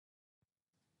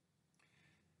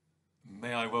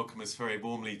May I welcome us very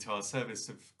warmly to our service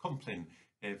of Compline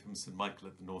here from St Michael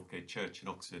at the Northgate Church in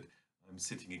Oxford. I'm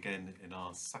sitting again in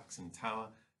our Saxon Tower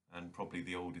and probably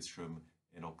the oldest room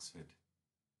in Oxford.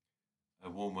 A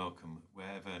warm welcome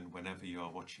wherever and whenever you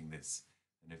are watching this.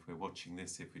 And if we're watching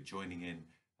this, if we're joining in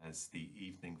as the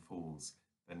evening falls,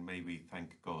 then may we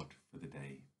thank God for the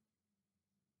day.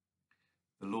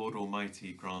 The Lord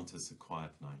Almighty grant us a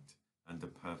quiet night and a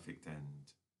perfect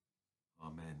end.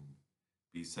 Amen.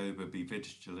 Be sober, be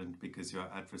vigilant, because your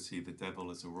adversary the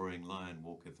devil as a roaring lion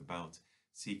walketh about,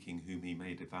 seeking whom he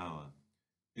may devour.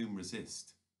 Whom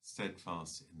resist,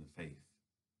 steadfast in the faith.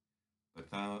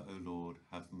 But thou, O Lord,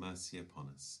 have mercy upon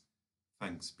us.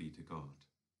 Thanks be to God.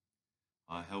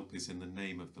 Our help is in the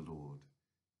name of the Lord,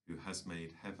 who has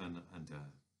made heaven and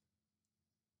earth.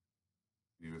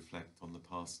 We reflect on the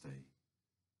past day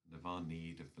and of our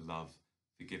need of the love,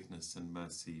 forgiveness and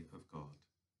mercy of God.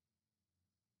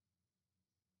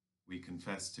 We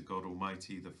confess to God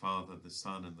Almighty, the Father, the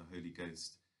Son and the Holy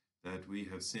Ghost, that we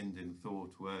have sinned in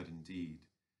thought, word and deed,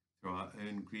 through our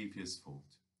own grievous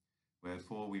fault.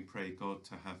 Wherefore we pray God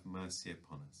to have mercy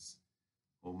upon us.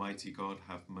 Almighty God,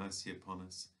 have mercy upon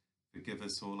us, forgive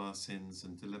us all our sins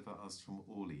and deliver us from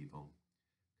all evil.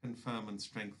 Confirm and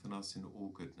strengthen us in all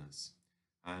goodness,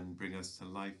 and bring us to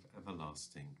life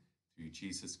everlasting, through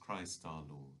Jesus Christ our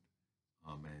Lord.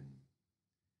 Amen.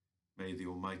 May the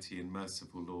Almighty and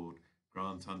merciful Lord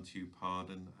grant unto you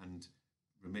pardon and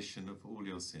remission of all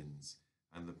your sins,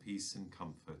 and the peace and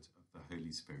comfort of the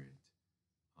Holy Spirit.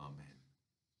 Amen.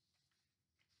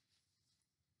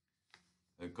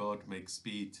 O God, make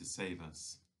speed to save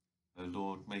us. O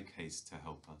Lord, make haste to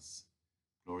help us.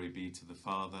 Glory be to the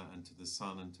Father, and to the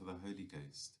Son, and to the Holy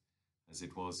Ghost, as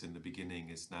it was in the beginning,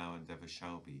 is now, and ever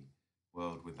shall be,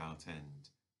 world without end.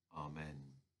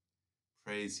 Amen.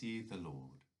 Praise ye the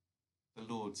Lord.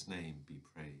 The Lord's name be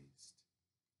praised.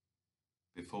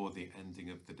 Before the ending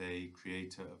of the day,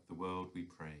 Creator of the world, we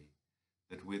pray,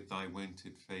 that with thy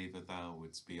wonted favour thou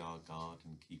wouldst be our guard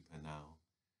and keeper now.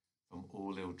 From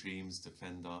all ill dreams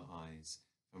defend our eyes,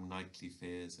 from nightly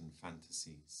fears and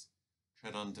fantasies.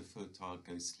 Tread underfoot our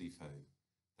ghostly foe,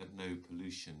 that no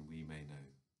pollution we may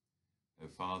know. O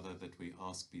Father, that we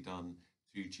ask be done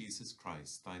through Jesus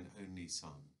Christ, thine only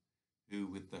Son, who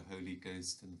with the Holy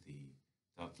Ghost and thee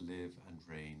doth live and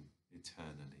reign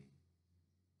eternally.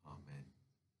 Amen.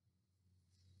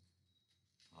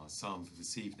 Our psalm for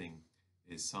this evening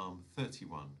is Psalm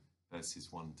 31, verses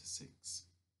 1 to 6.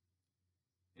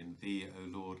 In thee,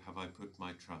 O Lord, have I put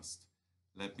my trust.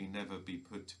 Let me never be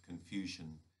put to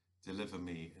confusion. Deliver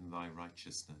me in thy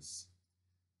righteousness.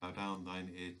 Bow down thine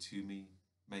ear to me,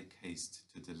 make haste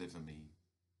to deliver me.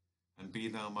 And be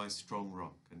thou my strong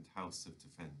rock and house of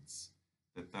defence,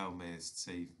 that thou mayest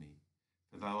save me.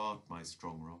 For thou art my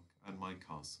strong rock and my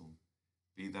castle.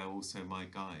 Be thou also my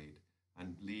guide,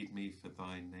 and lead me for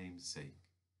thy name's sake.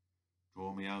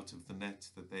 Draw me out of the net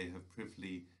that they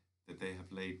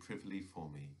have laid privily for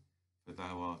me, for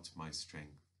thou art my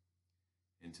strength.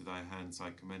 Into thy hands I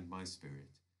commend my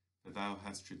spirit, for thou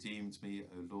hast redeemed me,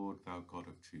 O Lord, thou God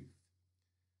of truth.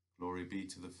 Glory be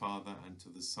to the Father, and to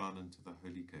the Son, and to the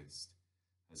Holy Ghost,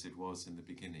 as it was in the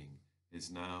beginning, is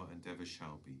now, and ever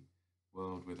shall be,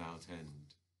 world without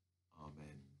end.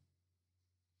 Amen.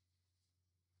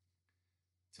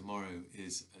 Tomorrow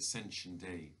is Ascension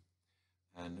Day,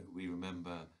 and we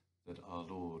remember that our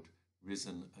Lord,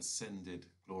 risen, ascended,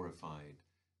 glorified,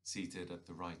 seated at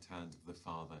the right hand of the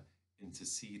Father,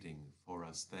 interceding for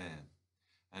us there.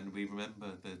 And we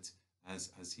remember that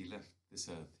as he left this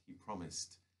earth, he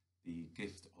promised the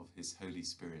gift of his Holy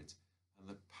Spirit, and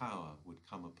that power would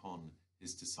come upon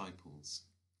his disciples.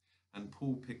 And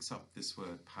Paul picks up this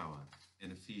word power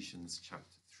in Ephesians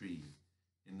chapter 3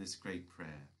 in this great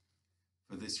prayer.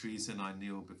 For this reason I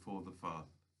kneel before the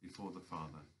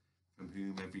Father, from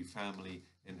whom every family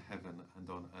in heaven and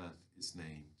on earth is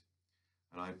named.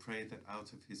 And I pray that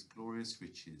out of his glorious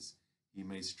riches he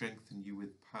may strengthen you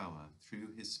with power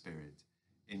through his Spirit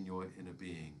in your inner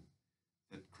being,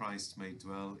 that Christ may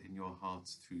dwell in your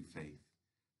hearts through faith.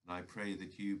 And I pray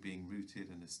that you, being rooted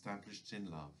and established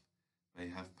in love, may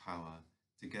have power,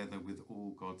 together with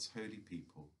all God's holy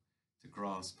people, to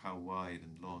grasp how wide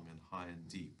and long and high and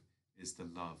deep is the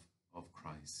love of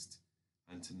Christ,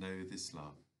 and to know this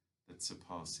love that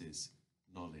surpasses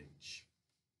knowledge.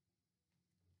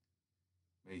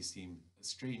 May seem a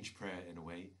strange prayer in a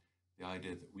way, the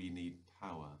idea that we need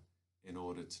power in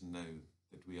order to know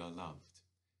that we are loved,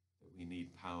 that we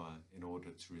need power in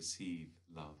order to receive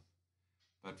love.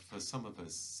 But for some of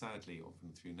us, sadly,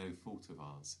 often through no fault of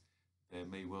ours, there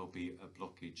may well be a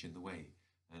blockage in the way,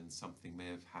 and something may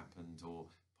have happened, or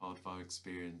part of our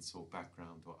experience or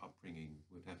background or upbringing,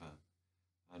 whatever,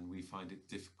 and we find it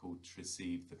difficult to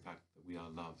receive the fact that we are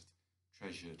loved,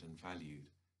 treasured and valued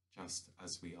just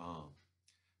as we are.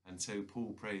 And so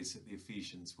Paul prays that the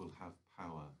Ephesians will have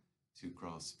power to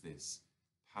grasp this,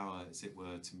 power, as it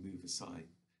were, to move aside,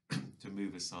 to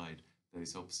move aside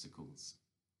those obstacles.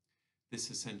 This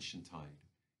Ascension Tide,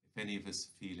 if any of us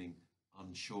are feeling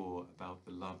unsure about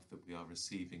the love that we are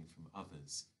receiving from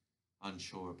others,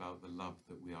 unsure about the love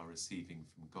that we are receiving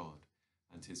from God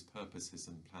and his purposes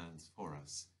and plans for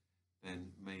us, then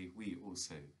may we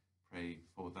also pray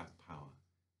for that power,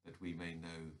 that we may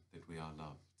know that we are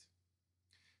loved.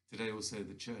 Today also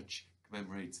the Church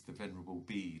commemorates the Venerable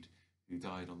Bede, who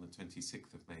died on the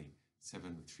 26th of May,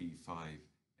 735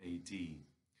 AD.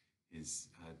 His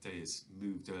day is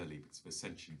moved early because of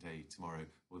Ascension Day tomorrow,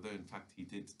 although in fact he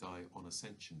did die on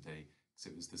Ascension Day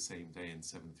because it was the same day in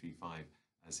 735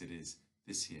 as it is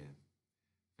this year.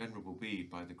 Venerable Bede,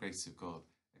 by the grace of God,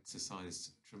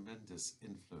 exercised tremendous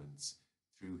influence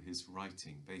through his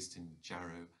writing, based in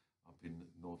Jarrow up in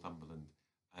Northumberland,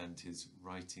 and his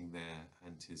writing there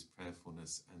and his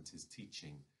prayerfulness and his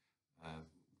teaching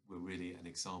were really an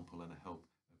example and a help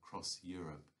across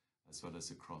Europe as well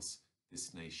as across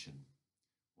this nation,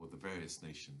 or the various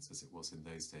nations as it was in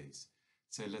those days.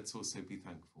 So let's also be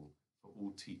thankful for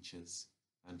all teachers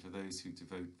and for those who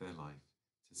devote their life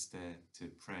to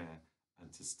prayer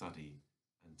and to study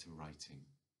and to writing.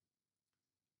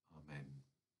 Amen.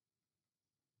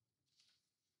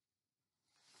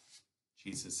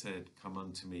 Jesus said, "Come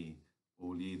unto me,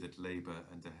 all ye that labour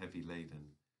and are heavy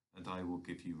laden, and I will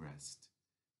give you rest.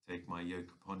 Take my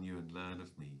yoke upon you and learn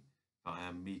of me, for I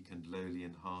am meek and lowly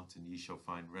in heart, and ye shall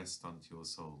find rest unto your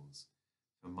souls.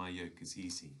 For my yoke is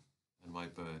easy, and my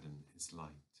burden is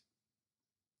light."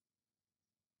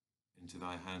 Into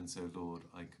thy hands, O Lord,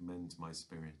 I commend my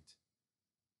spirit.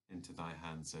 Into thy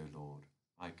hands, O Lord,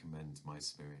 I commend my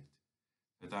spirit.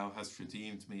 For thou hast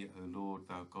redeemed me, O Lord,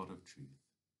 thou God of truth.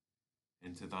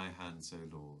 Into thy hands, O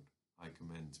Lord, I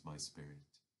commend my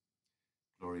spirit.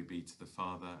 Glory be to the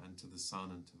Father, and to the Son,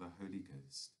 and to the Holy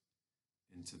Ghost.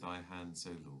 Into thy hands,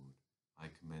 O Lord, I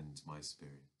commend my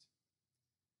spirit.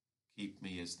 Keep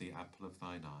me as the apple of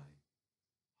thine eye.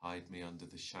 Hide me under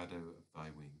the shadow of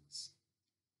thy wings.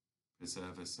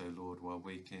 Preserve us, O Lord, while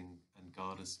waking, and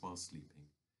guard us while sleeping,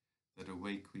 that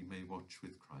awake we may watch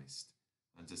with Christ,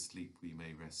 and asleep we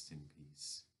may rest in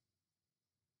peace.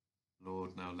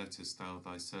 Lord, now lettest thou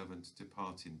thy servant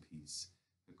depart in peace,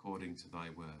 according to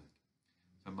thy word.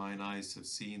 For mine eyes have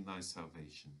seen thy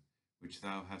salvation, which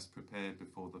thou hast prepared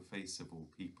before the face of all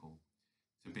people,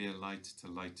 to be a light to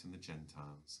lighten the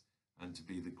Gentiles, and to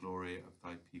be the glory of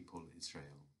thy people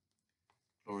Israel.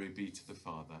 Glory be to the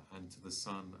Father, and to the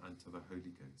Son, and to the Holy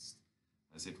Ghost,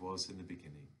 as it was in the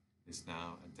beginning, is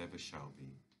now, and ever shall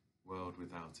be, world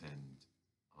without end.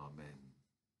 Amen.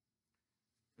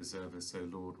 Preserve us, O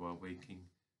Lord, while waking,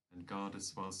 and guard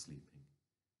us while sleeping,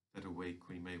 that awake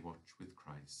we may watch with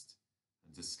Christ,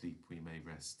 and asleep we may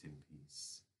rest in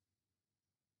peace.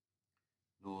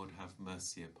 Lord, have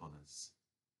mercy upon us.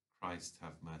 Christ,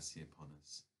 have mercy upon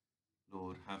us.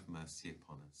 Lord, have mercy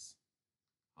upon us.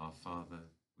 Our Father,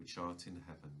 which art in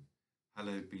heaven,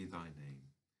 hallowed be thy name.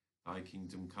 Thy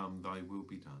kingdom come, thy will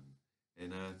be done,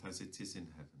 in earth as it is in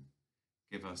heaven.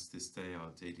 Give us this day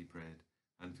our daily bread,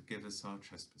 and forgive us our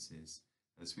trespasses,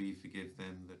 as we forgive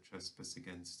them that trespass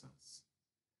against us.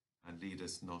 And lead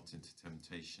us not into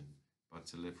temptation, but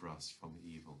deliver us from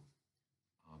evil.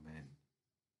 Amen.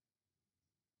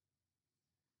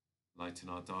 Lighten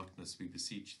our darkness, we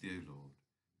beseech thee, O Lord,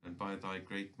 and by thy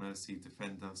great mercy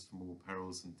defend us from all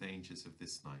perils and dangers of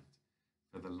this night,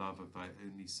 for the love of thy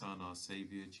only Son, our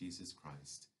Saviour, Jesus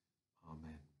Christ.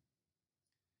 Amen.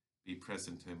 Be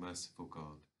present, O merciful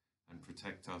God, and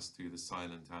protect us through the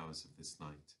silent hours of this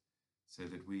night, so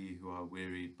that we who are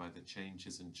wearied by the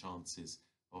changes and chances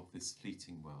of this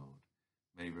fleeting world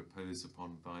may repose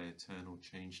upon thy eternal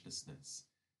changelessness,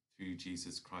 through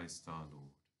Jesus Christ our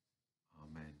Lord.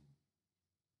 Amen.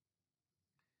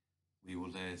 We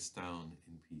will lay us down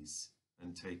in peace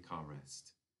and take our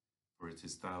rest, for it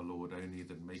is thou, Lord, only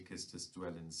that makest us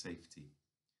dwell in safety.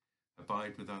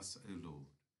 Abide with us, O Lord,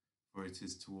 for it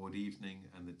is toward evening,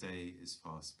 and the day is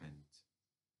far spent.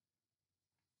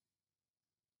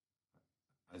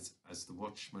 As the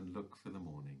watchmen look for the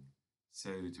morning,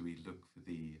 so do we look for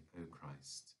thee, O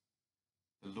Christ.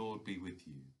 The Lord be with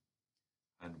you,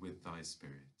 and with thy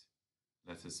spirit.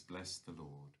 Let us bless the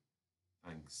Lord.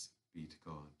 Thanks be to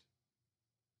God.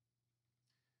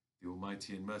 The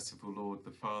Almighty and merciful Lord,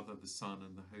 the Father, the Son,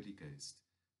 and the Holy Ghost,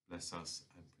 bless us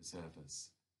and preserve us.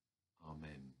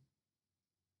 Amen.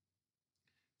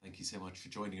 Thank you so much for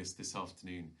joining us this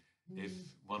afternoon. If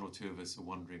one or two of us are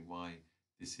wondering why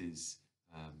this is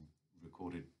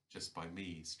recorded just by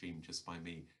me, streamed just by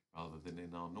me, rather than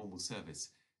in our normal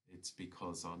service, it's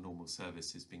because our normal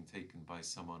service is being taken by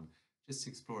someone just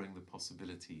exploring the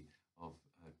possibility of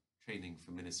training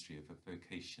for ministry, of a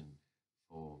vocation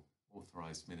for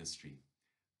authorized ministry.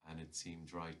 And it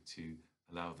seemed right to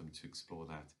allow them to explore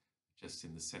that just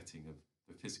in the setting of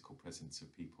the physical presence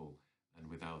of people and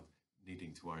without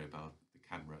needing to worry about the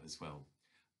camera as well.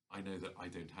 I know that I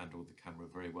don't handle the camera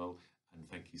very well, and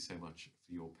thank you so much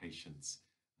for your patience,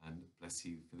 and bless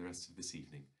you for the rest of this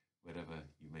evening, whatever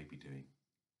you may be doing.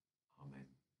 Amen.